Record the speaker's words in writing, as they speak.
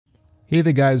Hey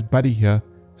there guys, Buddy here.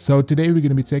 So today we're going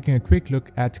to be taking a quick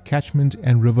look at catchment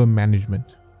and river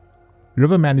management.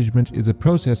 River management is a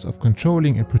process of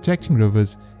controlling and protecting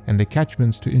rivers and their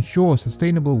catchments to ensure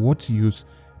sustainable water use,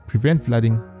 prevent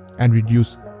flooding, and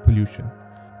reduce pollution.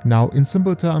 Now, in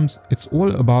simple terms, it's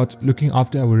all about looking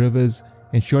after our rivers,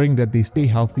 ensuring that they stay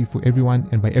healthy for everyone,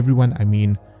 and by everyone I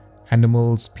mean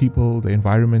animals, people, the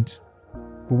environment.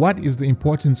 But what is the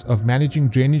importance of managing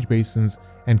drainage basins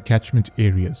and catchment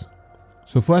areas?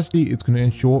 So firstly, it's going to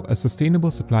ensure a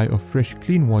sustainable supply of fresh,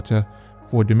 clean water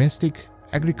for domestic,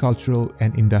 agricultural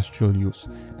and industrial use.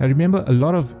 Now remember, a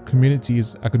lot of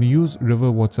communities are going to use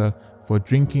river water for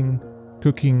drinking,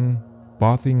 cooking,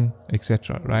 bathing,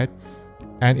 etc. right?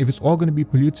 And if it's all going to be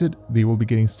polluted, they will be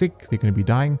getting sick, they're going to be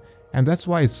dying. And that's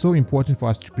why it's so important for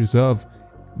us to preserve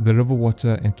the river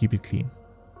water and keep it clean.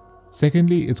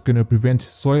 Secondly, it's going to prevent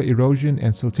soil erosion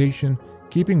and siltation,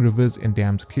 keeping rivers and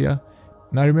dams clear.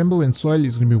 Now remember, when soil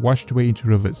is going to be washed away into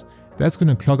rivers, that's going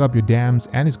to clog up your dams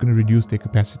and it's going to reduce their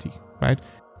capacity, right?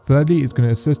 Thirdly, it's going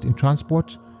to assist in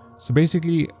transport. So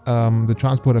basically, the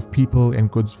transport of people and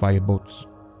goods via boats.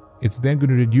 It's then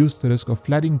going to reduce the risk of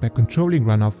flooding by controlling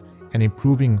runoff and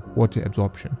improving water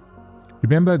absorption.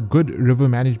 Remember, good river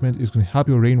management is going to help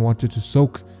your rainwater to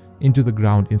soak into the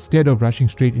ground instead of rushing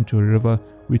straight into a river,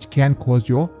 which can cause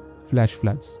your flash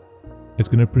floods. It's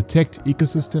going to protect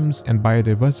ecosystems and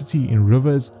biodiversity in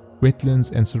rivers,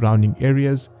 wetlands and surrounding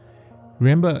areas.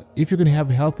 Remember, if you're going to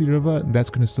have a healthy river, that's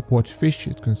going to support fish,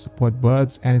 it's going to support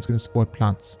birds and it's going to support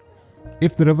plants.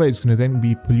 If the river is going to then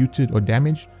be polluted or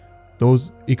damaged,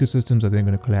 those ecosystems are then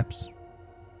going to collapse.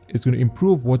 It's going to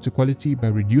improve water quality by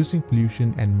reducing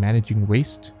pollution and managing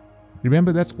waste.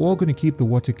 Remember, that's all going to keep the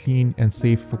water clean and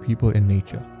safe for people and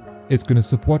nature. It's going to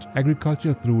support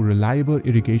agriculture through reliable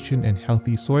irrigation and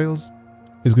healthy soils.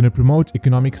 It's going to promote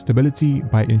economic stability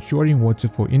by ensuring water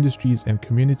for industries and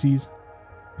communities.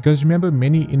 Because remember,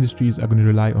 many industries are going to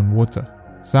rely on water.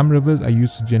 Some rivers are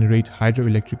used to generate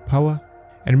hydroelectric power.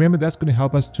 And remember, that's going to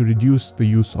help us to reduce the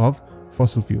use of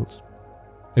fossil fuels.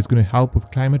 It's going to help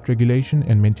with climate regulation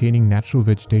and maintaining natural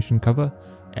vegetation cover.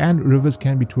 And rivers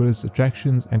can be tourist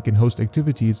attractions and can host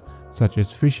activities such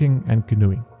as fishing and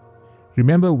canoeing.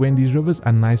 Remember, when these rivers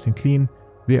are nice and clean,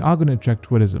 they are going to attract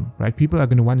tourism, right? People are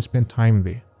going to want to spend time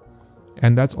there.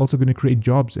 And that's also going to create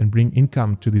jobs and bring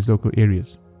income to these local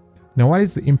areas. Now, what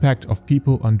is the impact of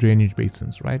people on drainage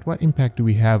basins, right? What impact do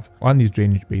we have on these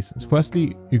drainage basins?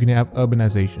 Firstly, you're going to have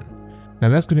urbanization. Now,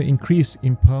 that's going to increase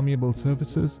impermeable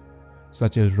surfaces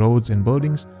such as roads and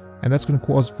buildings, and that's going to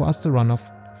cause faster runoff,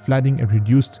 flooding and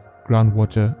reduced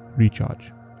groundwater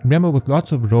recharge. Remember, with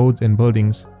lots of roads and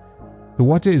buildings, the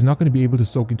water is not going to be able to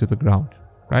soak into the ground,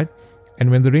 right? And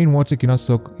when the rainwater cannot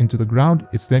soak into the ground,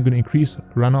 it's then going to increase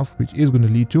runoff, which is going to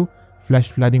lead to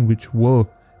flash flooding, which will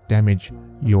damage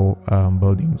your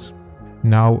buildings.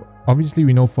 Now, obviously,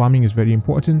 we know farming is very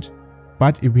important,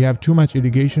 but if we have too much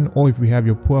irrigation or if we have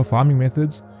your poor farming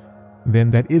methods, then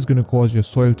that is going to cause your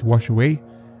soil to wash away,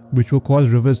 which will cause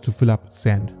rivers to fill up with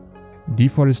sand.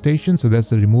 Deforestation, so that's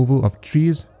the removal of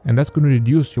trees, and that's going to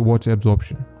reduce your water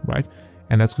absorption, right?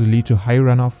 And that's going to lead to high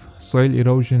runoff, soil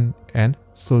erosion and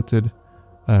silted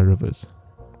rivers.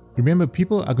 Remember,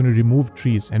 people are going to remove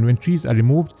trees, and when trees are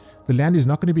removed, the land is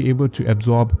not going to be able to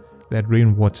absorb that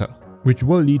rainwater, which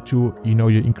will lead to, your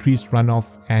increased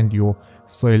runoff and your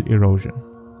soil erosion.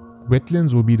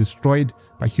 Wetlands will be destroyed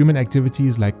by human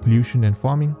activities like pollution and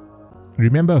farming.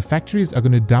 Remember, factories are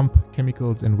going to dump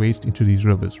chemicals and waste into these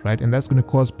rivers, right? And that's going to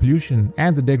cause pollution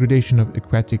and the degradation of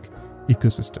aquatic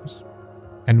ecosystems.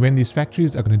 And when these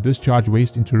factories are going to discharge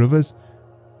waste into rivers,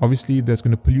 obviously that's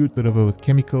going to pollute the river with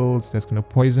chemicals, that's going to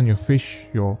poison your fish,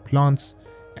 your plants,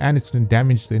 and it's going to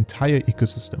damage the entire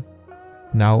ecosystem.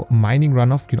 Now, mining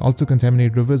runoff can also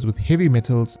contaminate rivers with heavy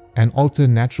metals and alter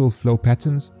natural flow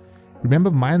patterns. Remember,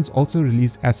 mines also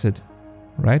release acid,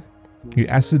 right? You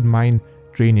acid mine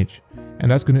drainage,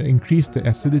 and that's going to increase the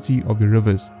acidity of your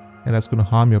rivers, and that's going to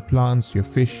harm your plants, your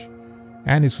fish,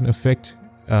 and it's going to affect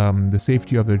the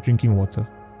safety of their drinking water.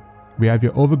 We have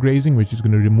your overgrazing, which is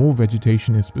going to remove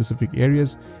vegetation in specific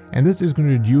areas, and this is going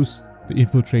to reduce the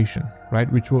infiltration,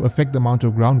 right, which will affect the amount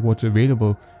of groundwater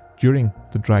available during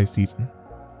the dry season.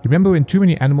 Remember, when too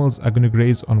many animals are going to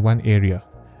graze on one area,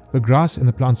 the grass and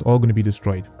the plants are all going to be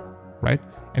destroyed, right?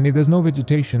 And if there's no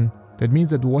vegetation, that means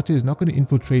that the water is not going to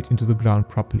infiltrate into the ground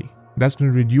properly. That's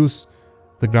going to reduce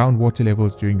the groundwater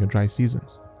levels during your dry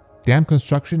seasons. Dam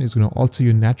construction is going to alter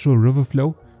your natural river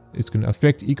flow. It's going to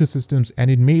affect ecosystems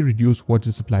and it may reduce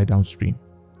water supply downstream.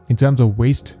 In terms of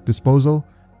waste disposal,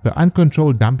 the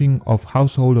uncontrolled dumping of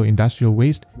household or industrial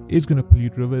waste is going to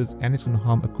pollute rivers and it's going to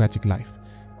harm aquatic life.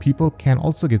 People can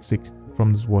also get sick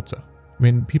from this water.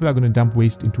 When people are going to dump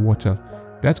waste into water,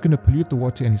 that's going to pollute the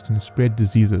water and it's going to spread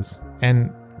diseases.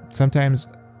 And sometimes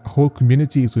a whole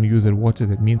community is going to use that water.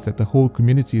 That means that the whole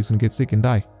community is going to get sick and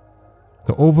die.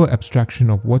 The over-abstraction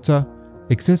of water,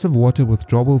 excessive water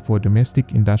withdrawal for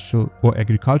domestic, industrial or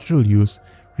agricultural use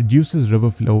reduces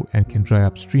river flow and can dry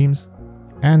up streams.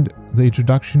 And the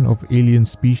introduction of alien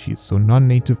species, so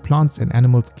non-native plants and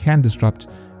animals, can disrupt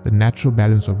the natural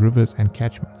balance of rivers and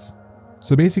catchments.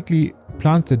 So basically,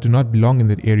 plants that do not belong in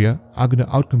that area are going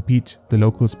to outcompete the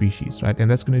local species, right? And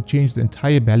that's going to change the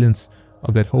entire balance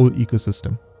of that whole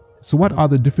ecosystem. So what are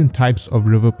the different types of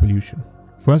river pollution?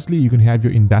 Firstly, you can have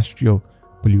your industrial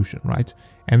pollution, right?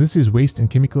 And this is waste and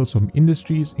chemicals from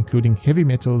industries, including heavy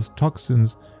metals,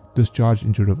 toxins discharged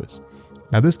into rivers.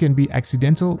 Now this can be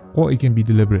accidental or it can be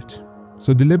deliberate.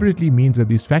 So deliberately means that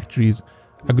these factories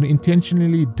are going to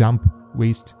intentionally dump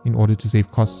waste in order to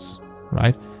save costs,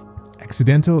 right?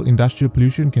 Accidental industrial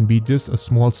pollution can be just a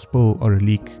small spill or a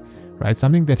leak, right?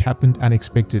 Something that happened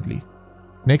unexpectedly.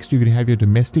 Next, you're going to have your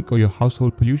domestic or your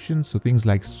household pollution. So things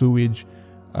like sewage,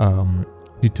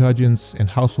 detergents and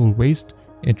household waste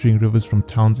entering rivers from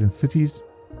towns and cities.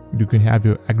 You can have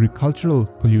your agricultural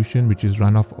pollution, which is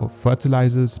runoff of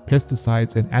fertilizers,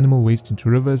 pesticides and animal waste into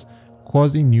rivers,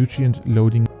 causing nutrient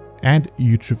loading, and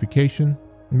eutrophication.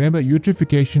 Remember,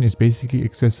 eutrophication is basically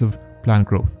excessive plant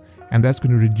growth, and that's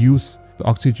going to reduce the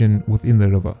oxygen within the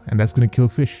river, and that's going to kill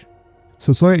fish.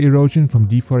 So soil erosion from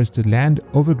deforested land,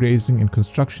 overgrazing and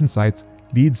construction sites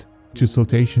leads to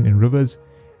siltation in rivers.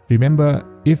 Remember,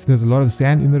 if there's a lot of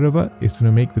sand in the river, it's going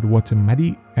to make the water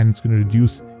muddy and it's going to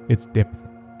reduce its depth.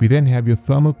 We then have your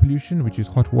thermal pollution, which is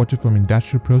hot water from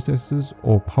industrial processes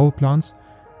or power plants,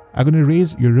 are going to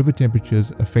raise your river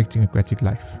temperatures, affecting aquatic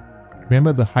life.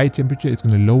 Remember, the high temperature is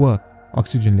going to lower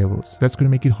oxygen levels. That's going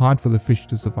to make it hard for the fish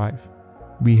to survive.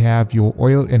 We have your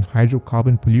oil and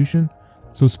hydrocarbon pollution.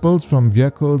 So spills from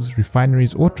vehicles,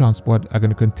 refineries or transport are going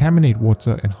to contaminate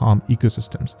water and harm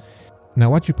ecosystems. Now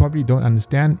what you probably don't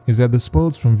understand is that the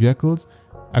spills from vehicles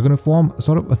are going to form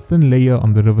sort of a thin layer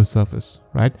on the river surface,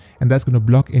 right? And that's going to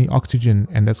block any oxygen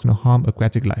and that's going to harm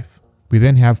aquatic life. We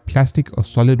then have plastic or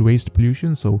solid waste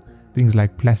pollution. So things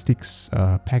like plastics,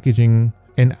 packaging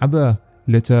and other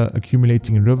litter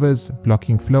accumulating in rivers,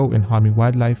 blocking flow and harming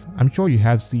wildlife. I'm sure you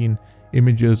have seen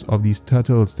images of these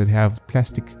turtles that have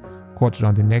plastic caught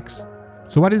around their necks.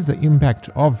 So what is the impact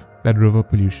of that river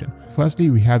pollution? Firstly,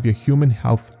 we have your human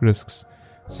health risks.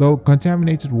 So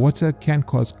contaminated water can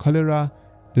cause cholera,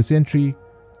 dysentery,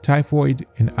 typhoid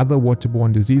and other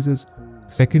waterborne diseases.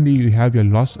 Secondly, you have your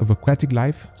loss of aquatic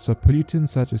life. So pollutants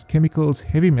such as chemicals,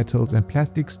 heavy metals and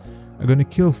plastics are going to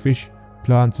kill fish,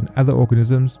 plants and other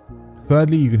organisms.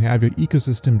 Thirdly, you can have your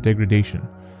ecosystem degradation.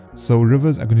 So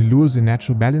rivers are going to lose their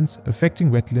natural balance, affecting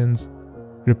wetlands,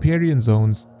 riparian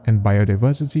zones and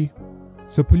biodiversity.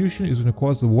 So pollution is going to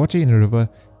cause the water in a river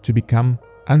to become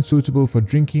unsuitable for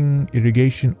drinking,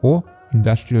 irrigation or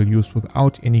industrial use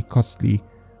without any costly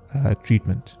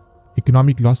treatment.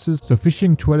 Economic losses. So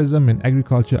fishing, tourism and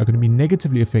agriculture are going to be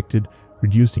negatively affected,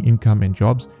 reducing income and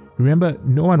jobs. Remember,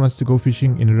 no one wants to go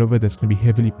fishing in a river that's going to be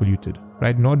heavily polluted,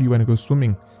 right? Nor do you want to go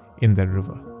swimming in that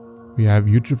river. We have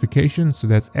eutrophication. So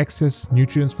that's excess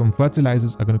nutrients from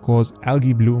fertilizers are going to cause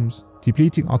algae blooms,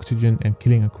 depleting oxygen and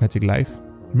killing aquatic life.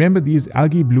 Remember, these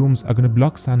algae blooms are going to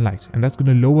block sunlight and that's going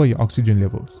to lower your oxygen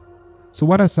levels. So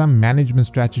what are some management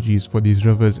strategies for these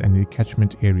rivers and the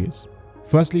catchment areas?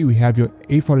 Firstly, we have your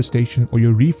afforestation or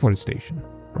your reforestation,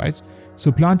 right?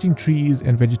 So planting trees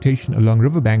and vegetation along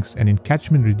riverbanks and in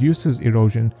catchment reduces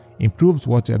erosion, improves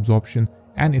water absorption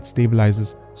and it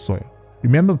stabilizes soil.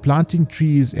 Remember, planting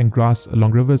trees and grass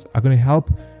along rivers are going to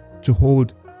help to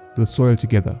hold the soil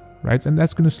together, right? And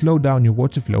that's going to slow down your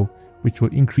water flow, which will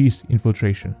increase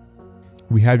infiltration.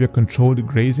 We have your controlled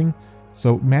grazing.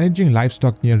 So managing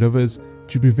livestock near rivers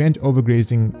to prevent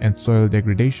overgrazing and soil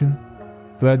degradation.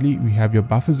 Thirdly, we have your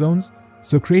buffer zones.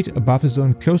 So create a buffer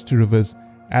zone close to rivers,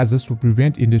 as this will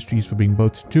prevent industries from being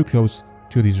built too close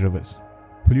to these rivers.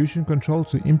 Pollution control.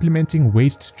 So implementing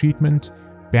waste treatment,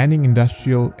 banning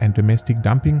industrial and domestic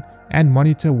dumping, and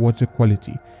monitor water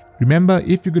quality. Remember,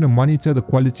 if you're going to monitor the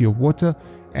quality of water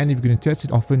and if you're going to test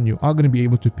it often, you are going to be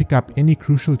able to pick up any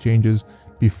crucial changes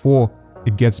before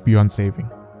it gets beyond saving.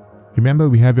 Remember,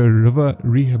 we have your river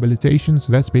rehabilitation.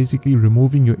 So that's basically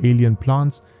removing your alien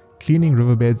plants, cleaning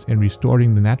riverbeds and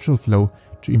restoring the natural flow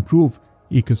to improve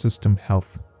ecosystem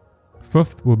health.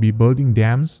 Fifth will be building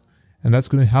dams, and that's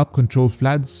going to help control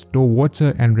floods, store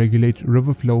water and regulate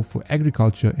river flow for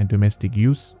agriculture and domestic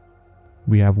use.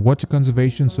 We have water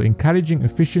conservation, so encouraging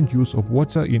efficient use of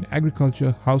water in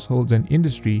agriculture, households and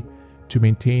industry to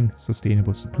maintain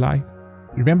sustainable supply.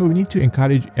 Remember, we need to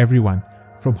encourage everyone,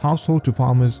 from household to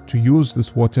farmers, to use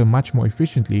this water much more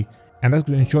efficiently, and that's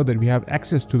going to ensure that we have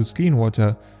access to this clean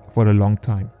water for a long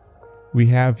time. We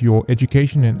have your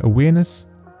education and awareness.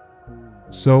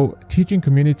 So teaching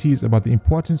communities about the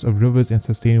importance of rivers and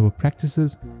sustainable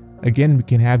practices. Again, we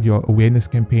can have your awareness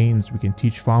campaigns. We can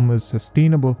teach farmers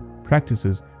sustainable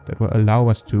practices that will allow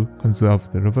us to conserve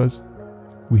the rivers.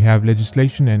 We have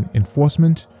legislation and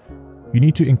enforcement. You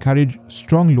need to encourage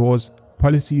strong laws,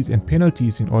 policies, and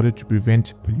penalties in order to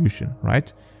prevent pollution,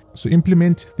 right? So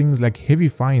implement things like heavy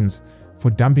fines for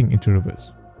dumping into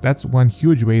rivers. That's one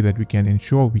huge way that we can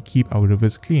ensure we keep our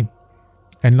rivers clean.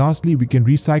 And lastly, we can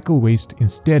recycle waste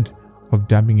instead of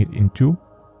dumping it into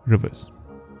rivers.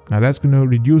 Now that's going to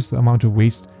reduce the amount of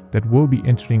waste that will be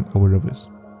entering our rivers.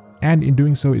 And in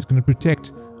doing so, it's going to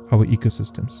protect our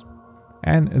ecosystems.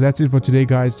 And that's it for today,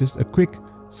 guys. Just a quick,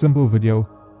 simple video.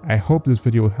 I hope this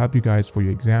video will help you guys for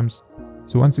your exams.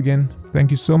 So once again,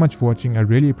 thank you so much for watching. I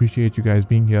really appreciate you guys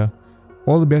being here.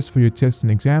 All the best for your tests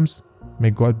and exams. May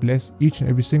God bless each and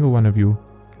every single one of you.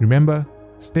 Remember,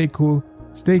 stay cool,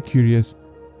 stay curious,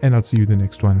 and I'll see you in the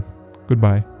next one.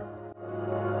 Goodbye.